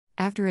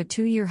After a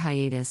 2-year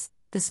hiatus,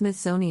 the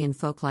Smithsonian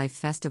Folklife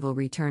Festival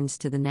returns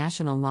to the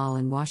National Mall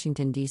in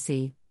Washington,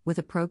 D.C., with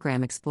a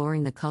program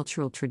exploring the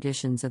cultural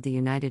traditions of the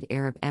United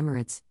Arab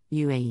Emirates,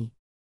 UAE.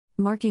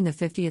 Marking the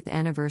 50th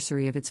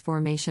anniversary of its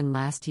formation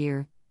last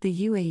year, the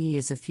UAE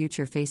is a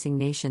future-facing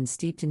nation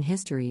steeped in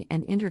history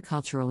and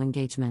intercultural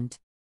engagement.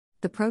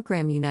 The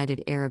program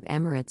United Arab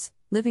Emirates,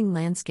 Living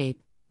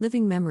Landscape,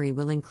 Living Memory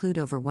will include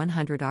over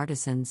 100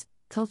 artisans,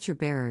 culture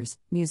bearers,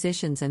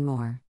 musicians and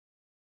more.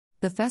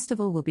 The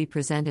festival will be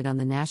presented on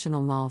the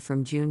National Mall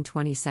from June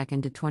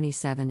 22 to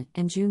 27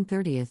 and June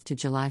 30 to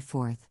July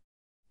 4.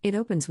 It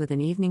opens with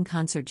an evening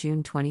concert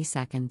June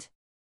 22.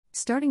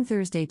 Starting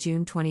Thursday,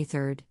 June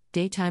 23,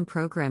 daytime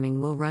programming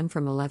will run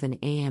from 11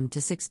 a.m. to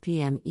 6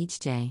 p.m. each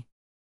day.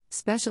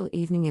 Special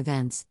evening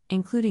events,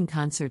 including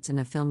concerts and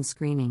a film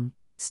screening,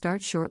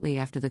 start shortly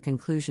after the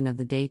conclusion of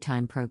the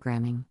daytime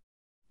programming.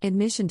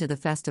 Admission to the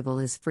festival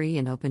is free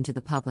and open to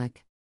the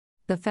public.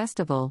 The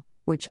festival,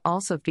 which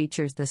also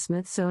features the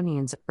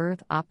Smithsonian's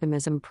Earth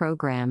Optimism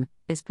program,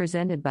 is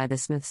presented by the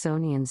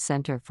Smithsonian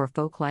Center for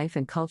Folklife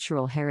and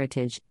Cultural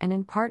Heritage and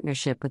in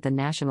partnership with the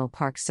National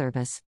Park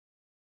Service.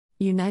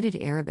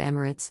 United Arab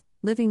Emirates,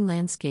 Living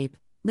Landscape,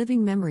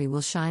 Living Memory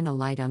will shine a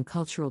light on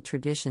cultural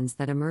traditions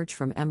that emerge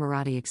from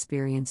Emirati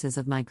experiences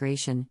of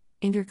migration,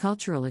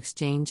 intercultural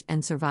exchange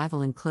and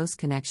survival in close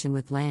connection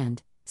with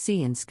land,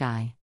 sea and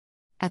sky.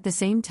 At the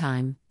same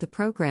time, the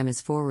program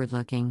is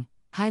forward-looking,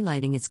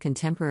 highlighting its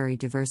contemporary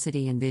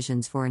diversity and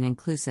visions for an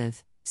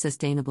inclusive,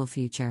 sustainable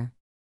future.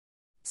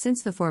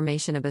 Since the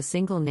formation of a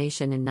single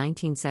nation in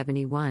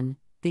 1971,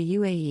 the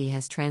UAE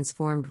has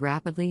transformed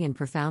rapidly and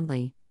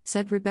profoundly,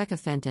 said Rebecca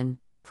Fenton,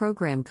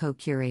 program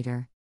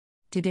co-curator.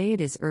 Today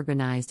it is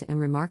urbanized and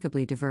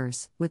remarkably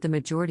diverse, with the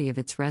majority of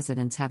its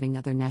residents having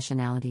other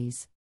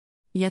nationalities.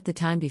 Yet the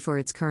time before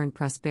its current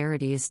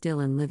prosperity is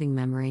still in living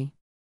memory.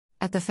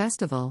 At the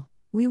festival,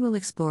 we will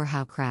explore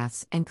how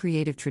crafts and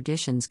creative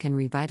traditions can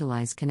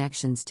revitalize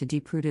connections to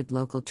deep-rooted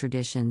local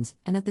traditions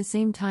and at the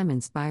same time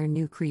inspire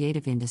new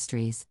creative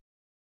industries.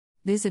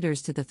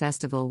 Visitors to the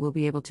festival will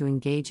be able to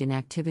engage in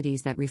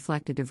activities that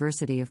reflect a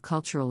diversity of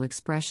cultural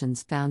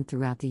expressions found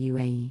throughout the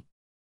UAE.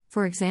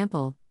 For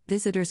example,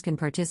 visitors can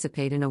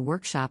participate in a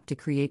workshop to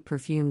create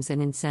perfumes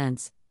and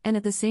incense, and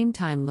at the same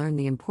time learn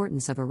the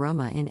importance of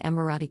aroma in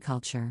Emirati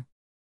culture.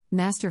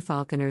 Master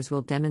falconers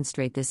will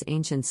demonstrate this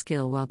ancient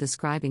skill while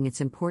describing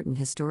its important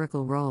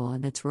historical role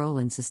and its role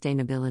in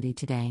sustainability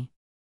today.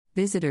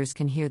 Visitors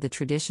can hear the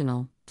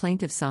traditional,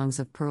 plaintive songs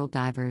of pearl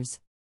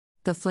divers.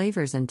 The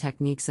flavors and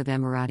techniques of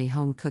Emirati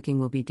home cooking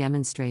will be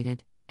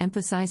demonstrated,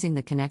 emphasizing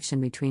the connection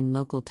between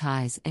local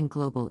ties and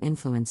global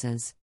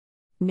influences.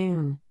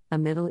 Noon, a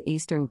Middle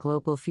Eastern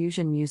global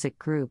fusion music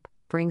group,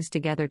 brings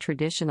together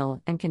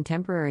traditional and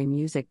contemporary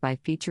music by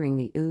featuring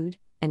the oud,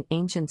 an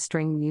ancient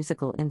string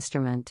musical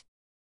instrument.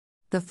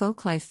 The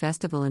Folklife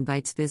Festival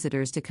invites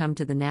visitors to come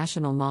to the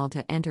National Mall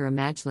to enter a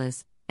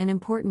majlis, an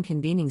important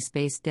convening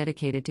space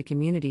dedicated to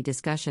community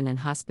discussion and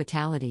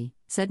hospitality,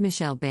 said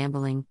Michelle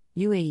Bambeling,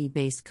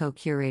 UAE-based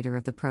co-curator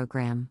of the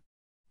program.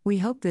 We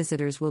hope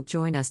visitors will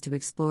join us to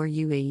explore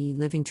UAE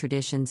living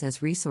traditions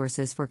as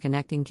resources for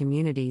connecting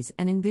communities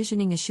and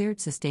envisioning a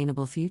shared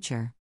sustainable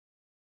future.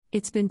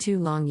 It's been 2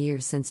 long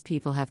years since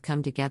people have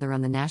come together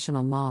on the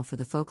National Mall for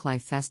the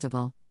Folklife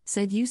Festival,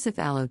 said Yusuf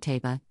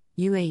Al-Otaiba,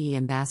 UAE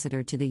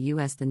ambassador to the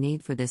U.S. The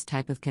need for this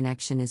type of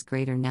connection is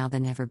greater now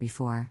than ever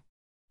before.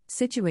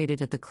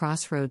 Situated at the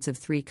crossroads of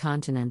 3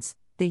 continents,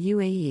 the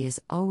UAE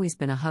has always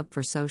been a hub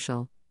for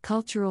social,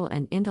 cultural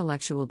and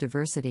intellectual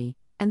diversity,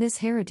 and this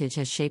heritage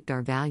has shaped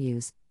our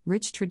values,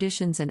 rich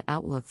traditions and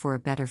outlook for a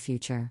better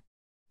future.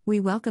 We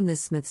welcome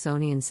this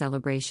Smithsonian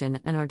celebration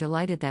and are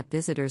delighted that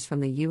visitors from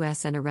the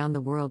U.S. and around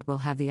the world will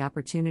have the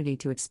opportunity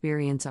to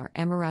experience our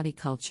Emirati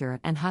culture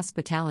and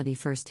hospitality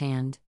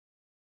firsthand.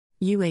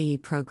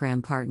 UAE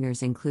program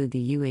partners include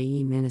the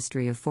UAE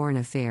Ministry of Foreign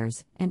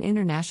Affairs and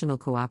International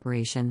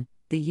Cooperation,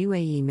 the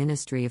UAE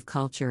Ministry of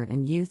Culture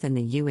and Youth and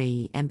the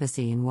UAE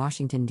Embassy in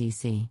Washington,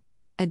 D.C.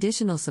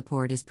 Additional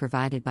support is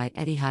provided by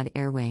Etihad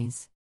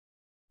Airways.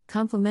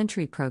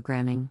 Complementary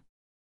programming.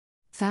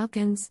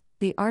 Falcons,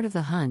 The Art of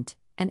the Hunt,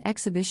 an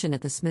exhibition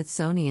at the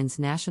Smithsonian's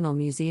National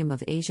Museum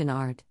of Asian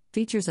Art,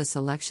 features a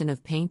selection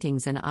of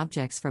paintings and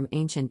objects from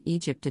ancient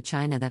Egypt to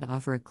China that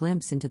offer a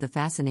glimpse into the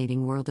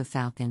fascinating world of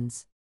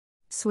falcons.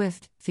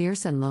 Swift,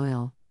 fierce and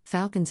loyal,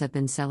 falcons have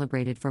been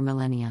celebrated for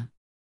millennia.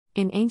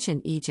 In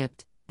ancient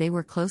Egypt, they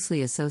were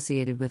closely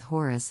associated with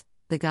Horus,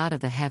 the god of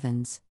the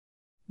heavens.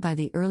 By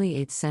the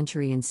early 8th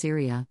century in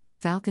Syria,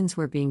 falcons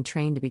were being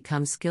trained to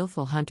become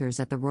skillful hunters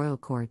at the royal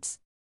courts.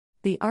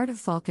 The art of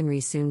falconry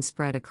soon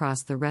spread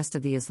across the rest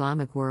of the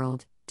Islamic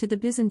world, to the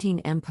Byzantine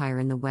Empire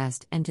in the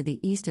west and to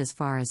the east as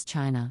far as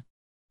China.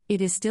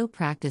 It is still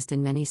practiced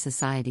in many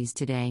societies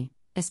today,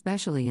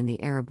 especially in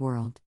the Arab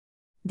world.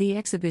 The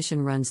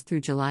exhibition runs through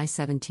July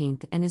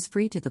 17 and is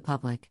free to the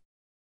public.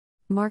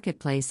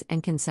 Marketplace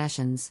and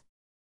concessions.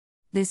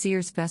 This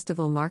year's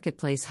festival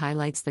marketplace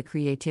highlights the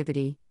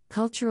creativity,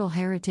 cultural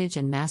heritage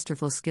and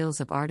masterful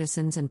skills of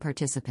artisans and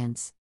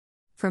participants.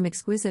 From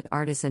exquisite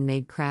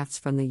artisan-made crafts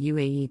from the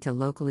UAE to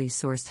locally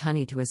sourced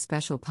honey to a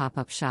special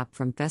pop-up shop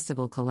from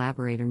festival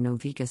collaborator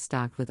Novika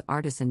stocked with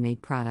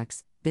artisan-made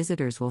products,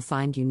 visitors will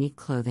find unique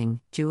clothing,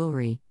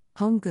 jewelry,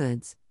 home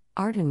goods,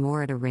 art and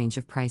more at a range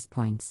of price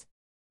points.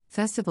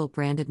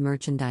 Festival-branded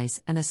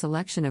merchandise and a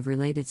selection of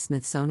related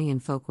Smithsonian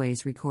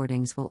Folkways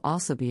recordings will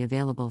also be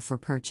available for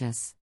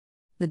purchase.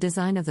 The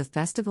design of the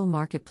festival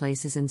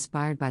marketplace is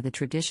inspired by the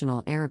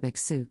traditional Arabic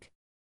souk.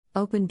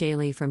 Open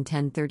daily from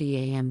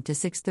 10:30 a.m. to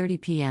 6:30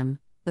 p.m.,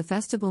 the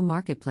festival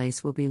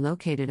marketplace will be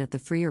located at the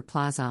Freer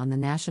Plaza on the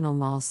National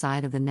Mall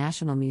side of the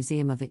National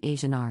Museum of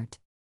Asian Art.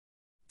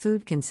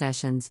 Food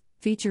concessions,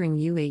 featuring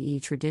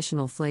UAE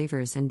traditional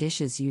flavors and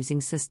dishes using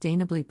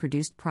sustainably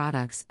produced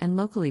products and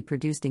locally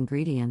produced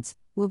ingredients,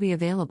 will be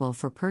available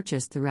for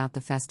purchase throughout the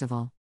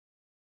festival.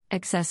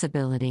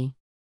 Accessibility.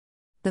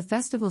 The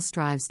festival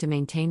strives to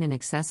maintain an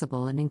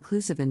accessible and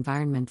inclusive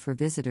environment for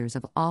visitors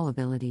of all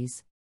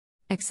abilities.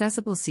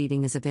 Accessible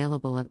seating is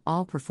available at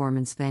all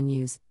performance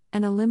venues,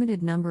 and a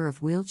limited number of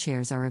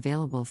wheelchairs are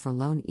available for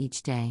loan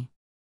each day.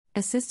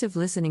 Assistive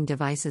listening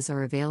devices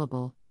are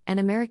available,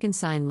 and American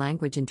Sign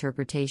Language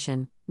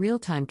interpretation,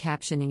 real-time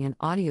captioning and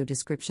audio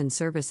description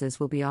services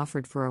will be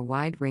offered for a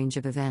wide range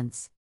of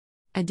events.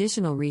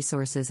 Additional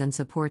resources and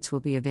supports will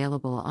be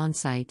available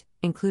on-site,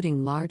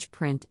 including large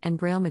print and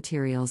braille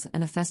materials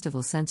and a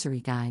festival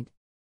sensory guide.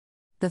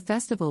 The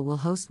festival will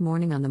host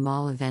Morning on the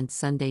Mall events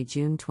Sunday,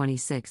 June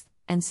 26th,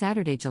 and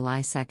Saturday, July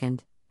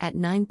 2nd, at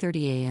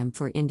 9:30 a.m.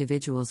 for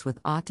individuals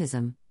with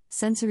autism,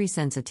 sensory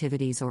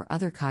sensitivities or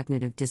other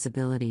cognitive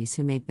disabilities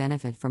who may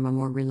benefit from a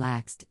more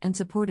relaxed and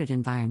supported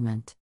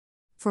environment.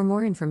 For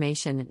more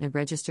information and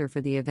register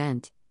for the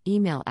event,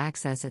 email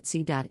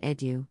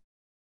access@c.edu.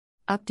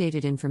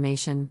 Updated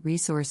information,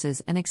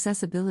 resources, and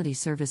accessibility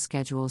service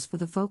schedules for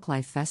the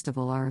Folklife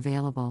Festival are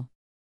available.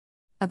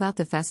 About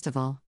the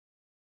festival.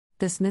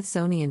 The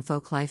Smithsonian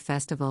Folklife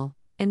Festival,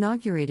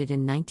 inaugurated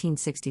in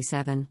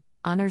 1967,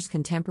 honors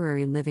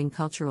contemporary living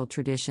cultural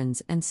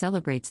traditions and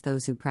celebrates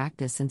those who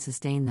practice and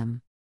sustain them.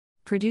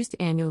 Produced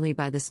annually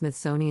by the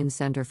Smithsonian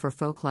Center for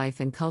Folklife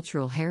and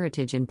Cultural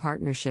Heritage in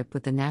partnership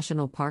with the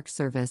National Park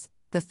Service,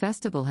 the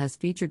festival has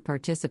featured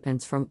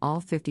participants from all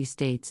 50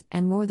 states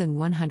and more than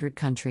 100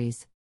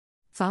 countries.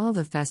 Follow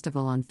the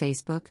festival on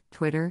Facebook,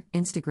 Twitter,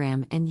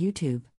 Instagram, and YouTube.